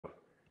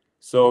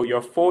So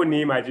your full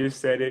name, I just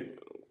said it,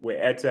 with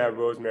Etta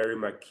Rosemary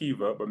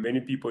McKeever, but many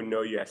people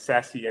know you as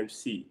Sassy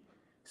MC.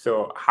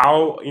 So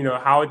how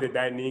did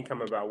that name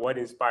come about? What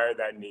inspired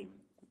that name?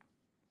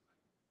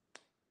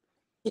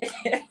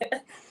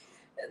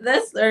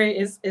 This story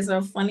is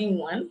a funny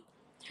one.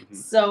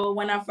 So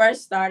when I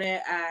first started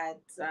at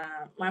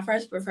my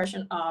first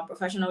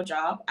professional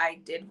job I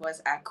did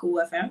was at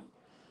Cool FM,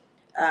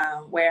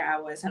 where I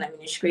was an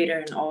administrator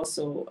and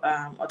also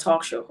a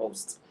talk show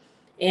host.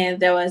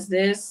 And there was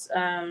this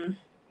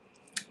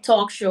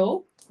talk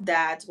show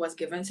that was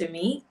given to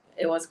me.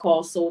 It was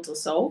called Soul to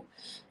Soul.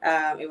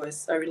 It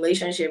was a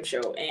relationship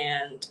show,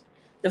 and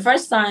the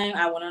first time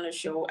I went on the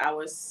show, I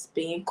was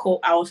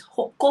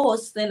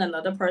co-hosting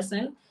another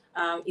person,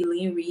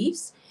 Elaine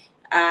Reeves.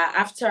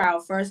 After our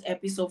first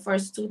episode,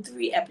 first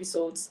 2-3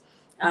 episodes,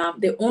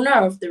 the owner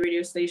of the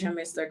radio station,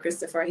 Mr.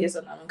 Christopher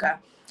Hisonamka,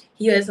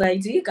 he was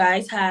like, "Do you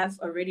guys have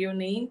a radio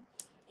name?"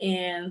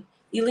 And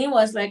Elaine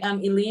was like,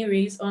 "I'm Elaine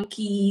Reeves on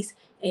keys."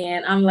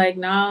 And I'm like,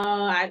 "No,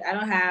 I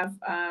don't have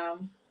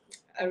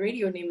a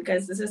radio name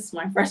because this is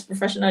my first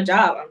professional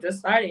job. I'm just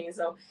starting.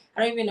 So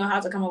I don't even know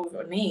how to come up with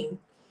a name."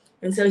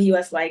 Until he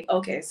was like,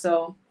 "Okay,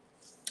 so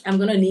I'm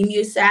going to name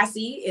you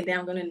Sassy and then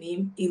I'm going to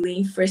name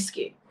Elaine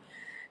Frisky."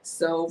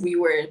 So we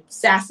were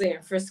Sassy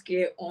and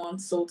Frisky on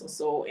Soul to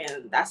Soul.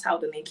 And that's how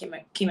the name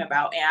came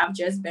about. And I've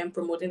just been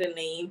promoting the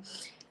name.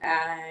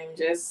 I'm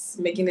just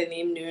making the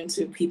name known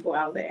to people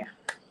out there.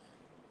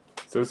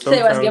 So So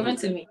it was given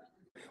to me.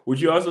 Would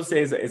you also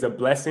say it's a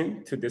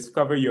blessing to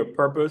discover your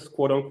purpose,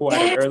 quote unquote,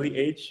 at an early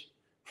age?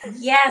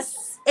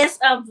 Yes, it's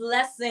a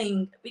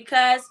blessing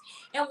because,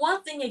 and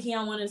one thing again,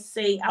 I want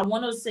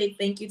to say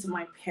thank you to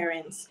my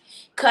parents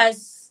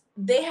because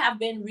they have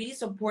been really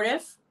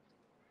supportive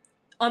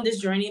on this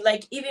journey.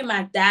 Like even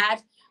my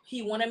dad,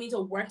 he wanted me to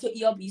work to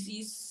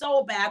ELBC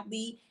so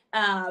badly.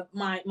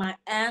 My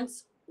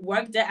aunts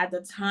worked there at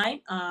the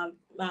time.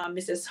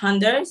 Mrs.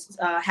 Hunter,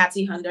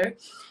 Hattie Hunter,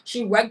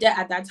 she worked there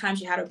at that time.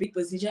 She had a big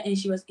position, and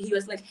he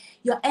was like,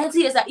 "Your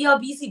auntie is at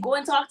ELBC. Go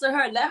and talk to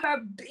her. Let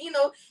her,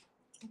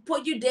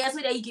 put you there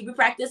so that you keep you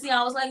practicing."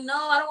 I was like, "No,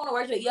 I don't want to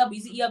work for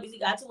ELBC. ELBC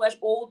got too much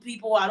old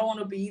people. I don't want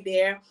to be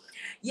there."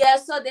 Yeah,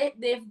 so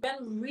they've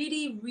been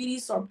really, really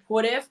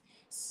supportive.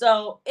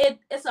 So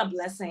it's a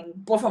blessing,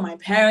 both for my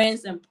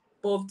parents and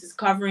both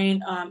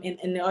discovering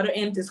in the other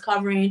end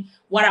discovering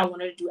what I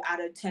wanted to do at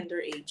a tender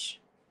age.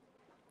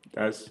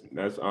 That's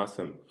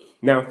awesome.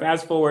 Now,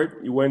 fast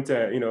forward, you went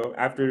to,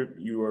 after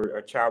you were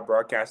a child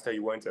broadcaster,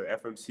 you went to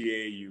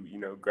FMCA,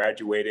 you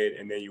graduated,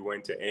 and then you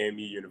went to AME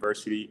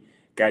University,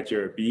 got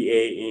your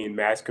BA in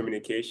Mass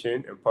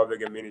Communication and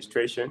Public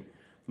Administration.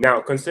 Now,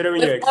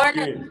 considering your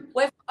experience,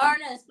 with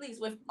honors, please,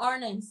 with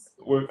honors.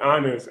 With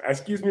honors,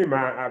 excuse me,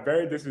 man,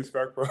 very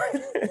disrespectful.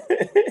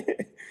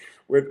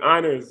 With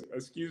honors,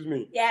 excuse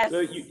me. Yes.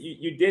 So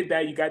you did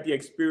that, you got the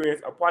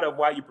experience. A part of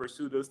why you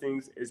pursue those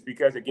things is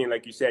because, again,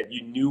 like you said,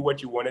 you knew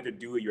what you wanted to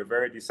do. You're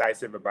very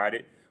decisive about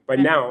it. But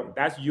now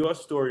that's your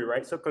story,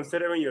 right? So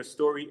considering your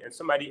story and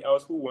somebody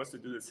else who wants to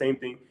do the same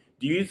thing,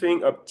 do you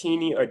think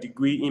obtaining a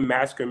degree in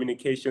mass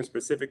communication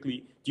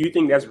specifically, do you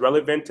think that's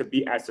relevant to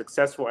be as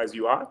successful as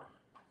you are?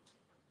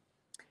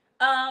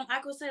 I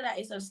could say that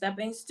it's a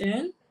stepping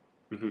stone.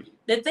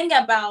 The thing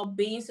about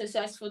being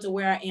successful to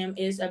where I am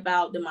is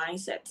about the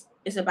mindset.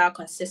 It's about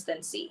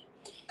consistency.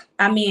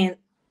 I mean,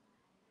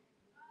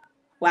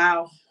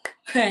 wow.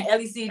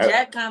 LEC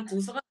Jack come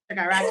to so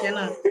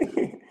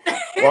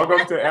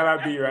Welcome to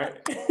LIB, right?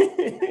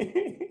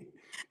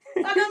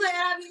 Welcome to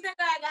LIB.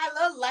 I got a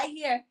little light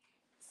here.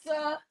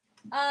 So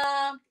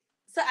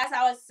so as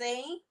I was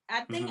saying,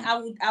 I think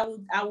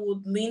I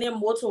would lean in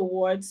more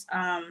towards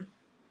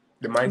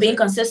the mindset. Being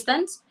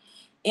consistent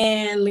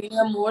and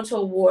leaning more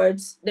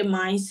towards the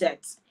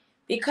mindset.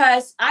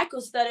 Because I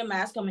could study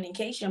mass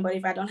communication, but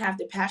if I don't have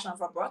the passion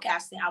for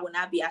broadcasting, I will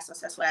not be as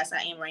successful as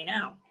I am right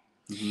now.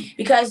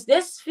 Because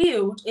this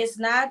field is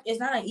not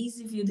an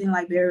easy field in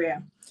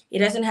Liberia. It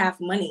doesn't have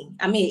money.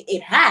 I mean,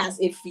 it has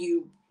if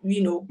you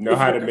know if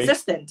how you're to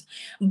consistent.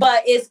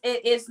 But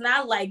it's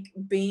not like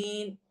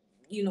being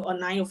a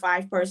 9 to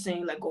 5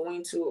 person, like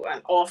going to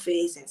an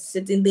office and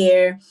sitting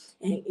there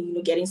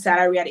and getting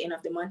salary at the end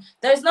of the month.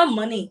 There's no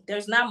money.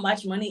 There's not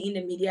much money in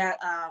the media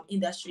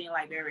industry in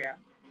Liberia.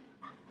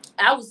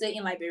 I would say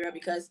in Liberia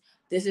because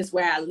this is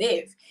where I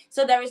live.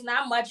 So there is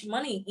not much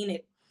money in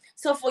it.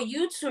 So for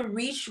you to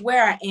reach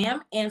where I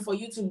am and for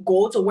you to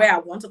go to where I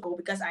want to go,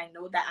 because I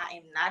know that I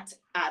am not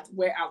at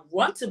where I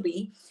want to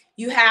be,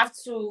 you have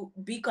to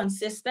be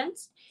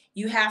consistent.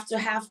 You have to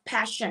have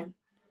passion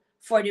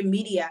for the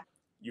media.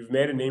 You've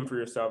made a name for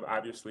yourself,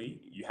 obviously.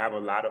 You have a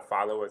lot of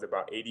followers,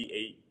 about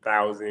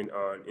 88,000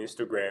 on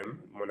Instagram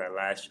when I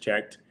last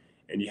checked.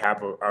 And you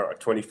have a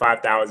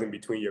 25,000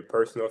 between your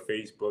personal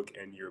Facebook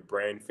and your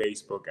brand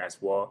Facebook as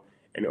well.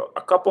 And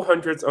a couple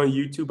hundreds on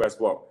YouTube as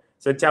well.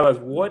 So tell us,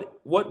 what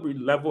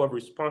level of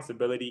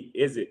responsibility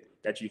is it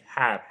that you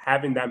have,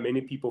 having that many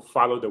people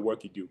follow the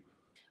work you do?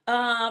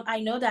 I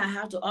know that I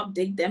have to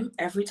update them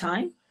every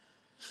time.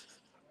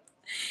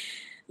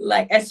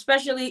 Like,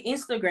 especially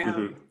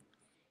Instagram.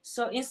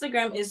 So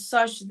Instagram is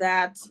such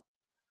that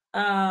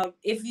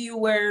if you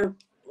were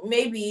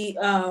maybe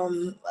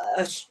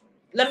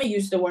let me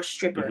use the word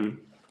stripper,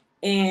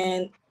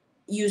 and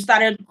you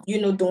started,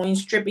 doing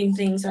stripping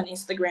things on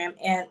Instagram,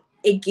 and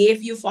it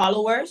gave you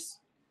followers,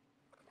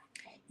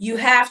 you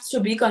have to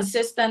be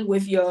consistent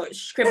with your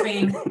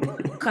stripping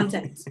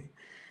content.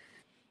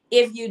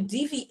 If you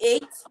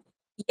deviate,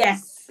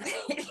 yes,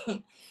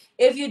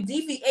 if you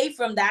deviate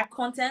from that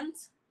content,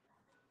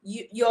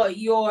 your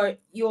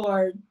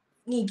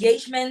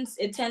engagements,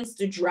 it tends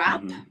to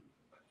drop,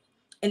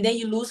 and then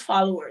you lose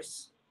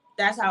followers.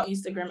 That's how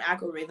Instagram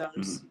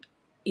algorithms,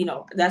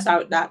 that's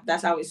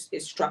how it's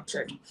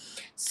structured.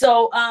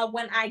 So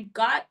when I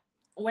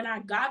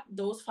got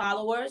those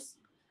followers,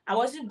 I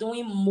wasn't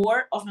doing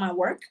more of my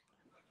work.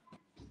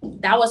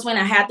 That was when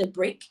I had the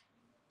break.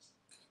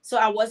 So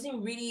I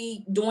wasn't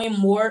really doing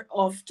more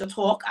of the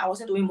talk. I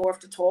wasn't doing more of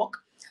the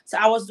talk. So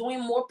I was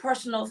doing more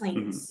personal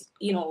things,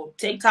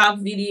 TikTok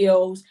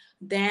videos,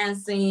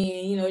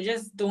 dancing,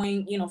 just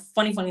doing,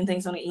 funny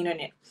things on the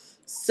internet.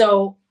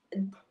 So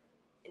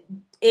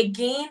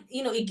again,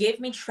 it gave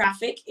me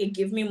traffic. It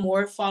gave me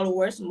more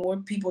followers, more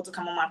people to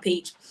come on my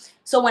page.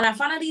 So when I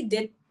finally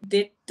did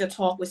the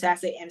talk with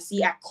Sassy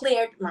MC, I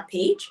cleared my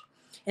page,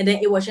 and then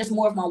it was just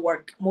more of my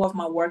work, more of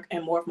my work,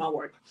 and more of my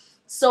work.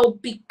 So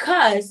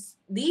because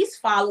these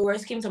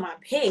followers came to my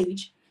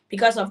page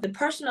because of the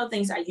personal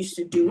things I used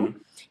to do,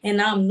 and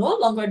now I'm no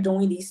longer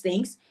doing these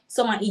things,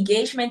 so my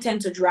engagement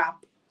tend to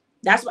drop.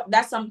 That's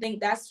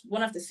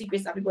one of the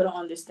secrets that people don't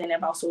understand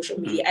about social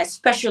media,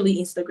 especially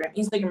Instagram.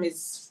 Instagram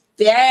is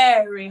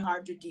very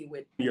hard to deal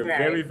with. You're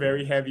very,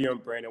 very heavy on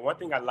brand. And one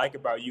thing I like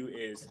about you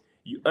is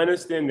you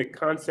understand the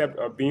concept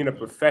of being a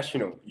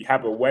professional. You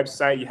have a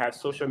website, you have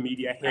social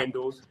media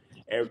handles,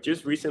 and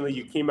just recently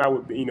you came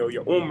out with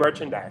your own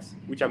merchandise,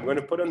 which I'm going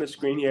to put on the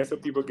screen here so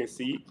people can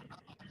see.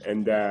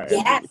 And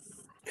yes.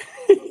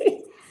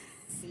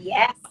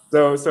 Yes.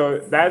 So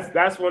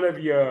that's one of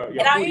your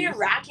and I'm really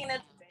rocking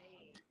it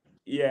today.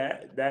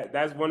 Yeah,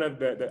 that's one of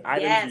the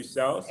items you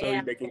sell,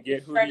 so they can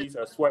get hoodies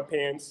or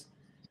sweatpants.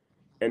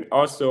 And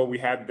also we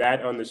have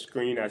that on the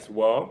screen as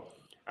well.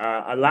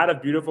 A lot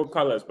of beautiful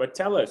colors. But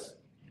tell us,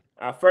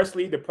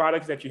 firstly, the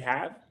products that you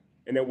have,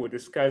 and then we'll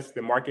discuss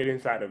the marketing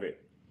side of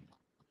it.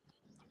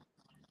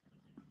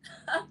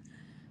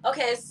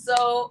 Okay,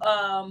 so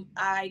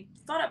I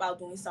thought about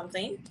doing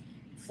something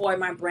for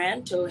my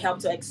brand to help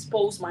to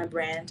expose my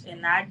brand,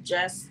 and not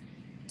just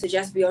to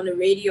just be on the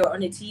radio or on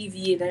the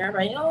TV and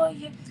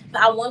everybody,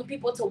 but I want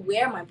people to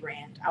wear my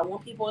brand. I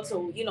want people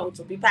to,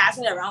 to be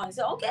passing it around and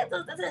say, okay,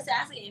 this is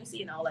Sassy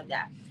MC and all like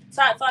that.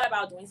 So I thought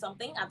about doing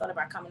something. I thought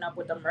about coming up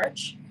with the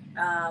merch.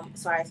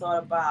 So I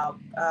thought about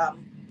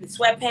the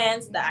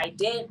sweatpants that I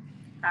did.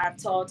 I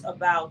thought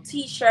about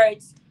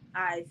t-shirts.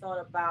 I thought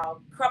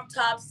about crop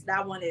tops.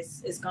 That one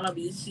is gonna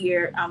be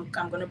here. I'm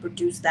gonna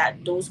produce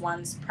those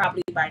ones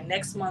probably by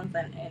next month,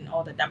 and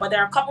all that. But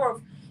there are a couple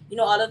of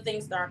other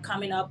things that are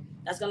coming up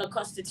that's gonna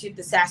constitute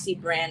the Sassy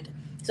brand.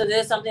 So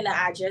this is something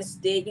that I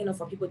just did,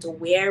 for people to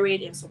wear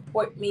it and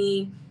support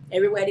me.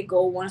 Everywhere they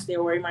go, once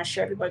they're wearing my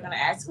shirt, people are gonna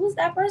ask, "Who's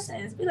that person?"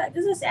 It's be like,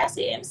 "This is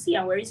Sassy MC.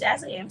 I'm wearing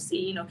Sassy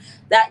MC."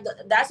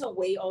 That's a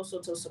way also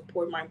to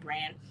support my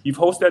brand. You've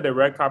hosted the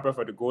red carpet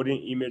for the Golden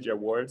Image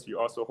Awards. You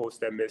also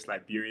hosted Miss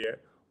Liberia.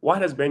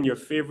 What has been your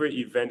favorite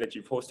event that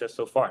you've hosted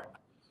so far?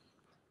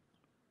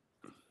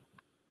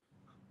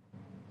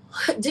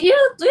 Do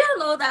you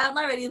know that I've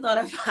not really thought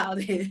about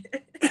it?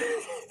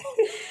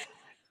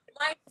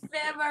 My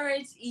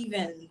favorite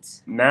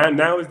event.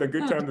 Now is the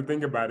good time to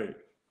think about it.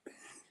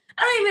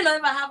 I don't even know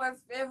if I have a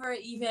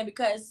favorite event,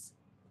 because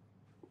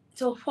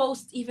to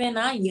host event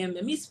I am.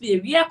 Let me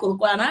speak. I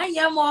am. I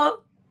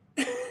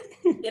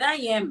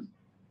am.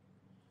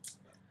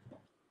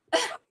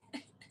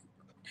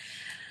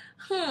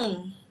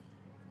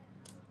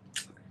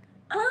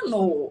 I don't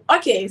know.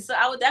 Okay, so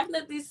I would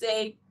definitely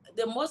say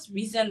the most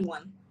recent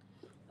one.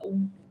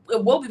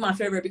 It will be my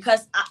favorite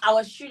because I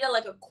was treated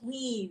like a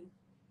queen.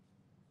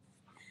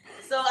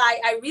 So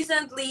I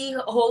recently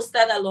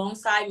hosted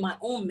alongside my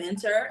own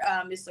mentor,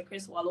 Mr.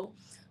 Chris Wallow,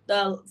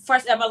 the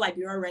first ever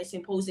Liberia Rice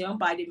Symposium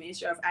by the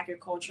Ministry of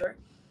Agriculture.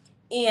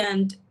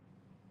 And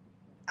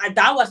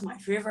that was my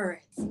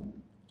favorite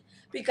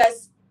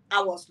because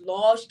I was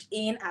lodged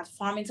in at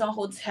Farmington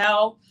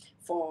Hotel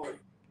for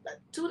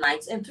 2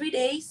 nights and 3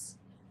 days.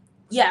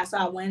 Yeah, so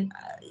I went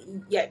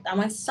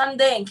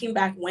Sunday and came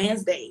back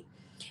Wednesday.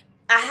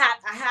 I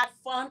had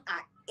fun.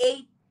 I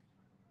ate.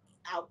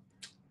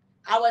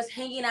 I was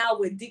hanging out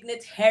with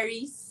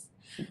dignitaries,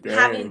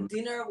 having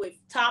dinner with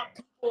top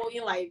people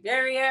in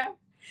Liberia.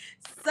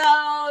 So,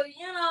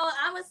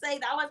 I would say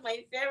that was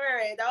my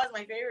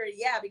favorite.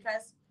 Yeah,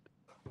 because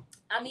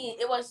I mean,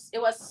 it was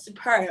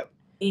superb.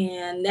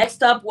 And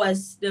next up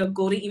was the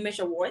Golden Image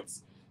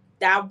Awards.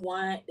 That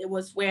one, it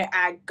was where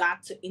I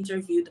got to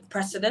interview the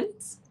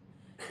president.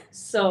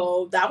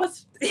 So that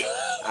was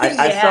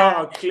I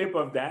saw a clip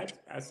of that.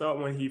 I saw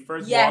when he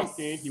first walked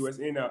in. He was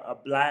in a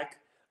black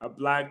suit.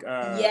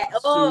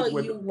 Oh,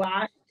 you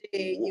watched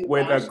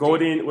with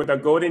a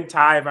golden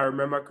tie, if I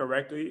remember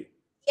correctly.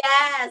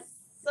 Yes.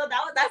 So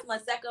that's my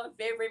second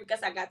favorite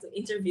because I got to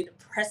interview the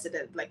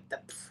president, like the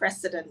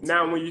president.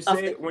 Now, when you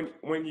say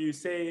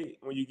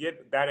when you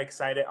get that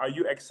excited, are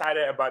you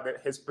excited about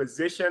his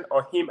position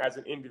or him as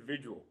an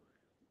individual?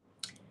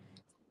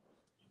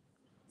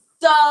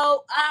 So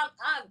I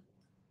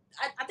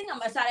think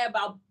I'm excited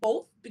about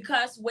both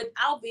because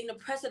without being the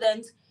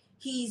president,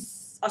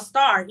 he's a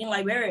star in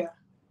Liberia.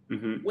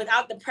 Mm-hmm.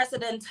 Without the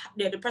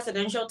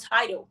presidential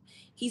title,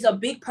 he's a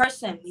big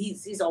person.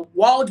 He's a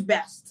world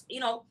best. You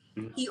know,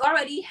 mm-hmm. He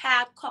already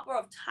had a couple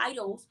of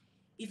titles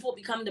before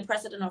becoming the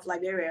president of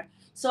Liberia.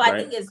 So right. I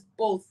think it's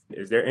both.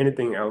 Is there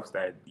anything else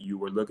that you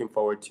were looking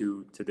forward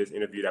to this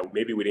interview that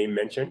maybe we didn't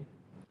mention?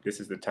 This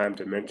is the time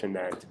to mention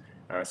that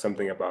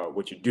something about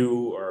what you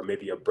do, or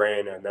maybe a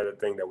brand, or another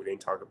thing that we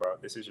didn't talk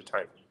about. This is your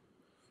time.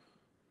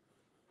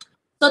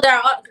 So there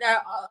are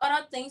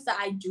other things that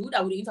I do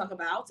that we didn't talk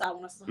about. So I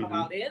want us to talk mm-hmm.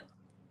 about it.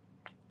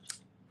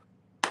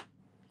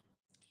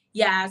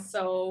 Yeah,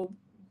 so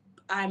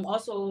I'm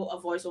also a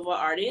voiceover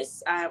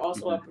artist. I'm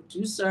also mm-hmm. a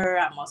producer.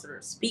 I'm also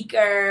a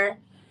speaker,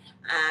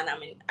 and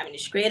I'm an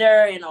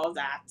administrator and all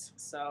that.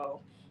 So,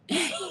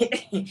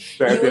 the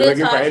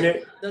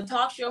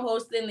talk show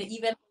hosting, the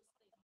event.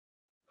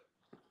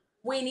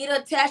 We need a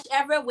touch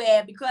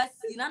everywhere because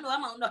you don't know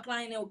I'm not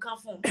client will come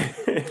from.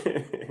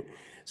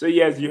 So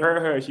yes, you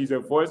heard her. She's a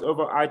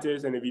voiceover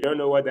artist, and if you don't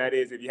know what that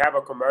is, if you have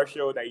a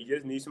commercial that you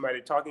just need somebody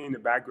talking in the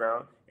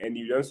background and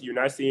you're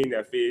not seeing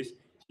their face,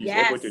 she's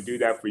yes. able to do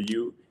that for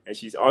you, and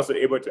she's also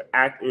able to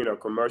act in a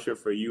commercial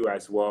for you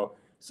as well.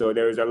 So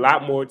there is a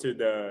lot more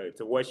to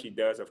what she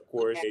does, of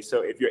course.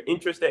 So if you're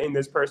interested in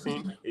this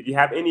person, if you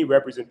have any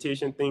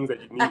representation things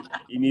that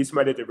you need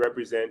somebody to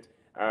represent,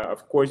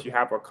 of course you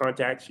have her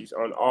contact. She's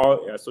on all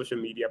social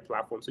media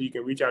platforms, so you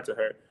can reach out to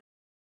her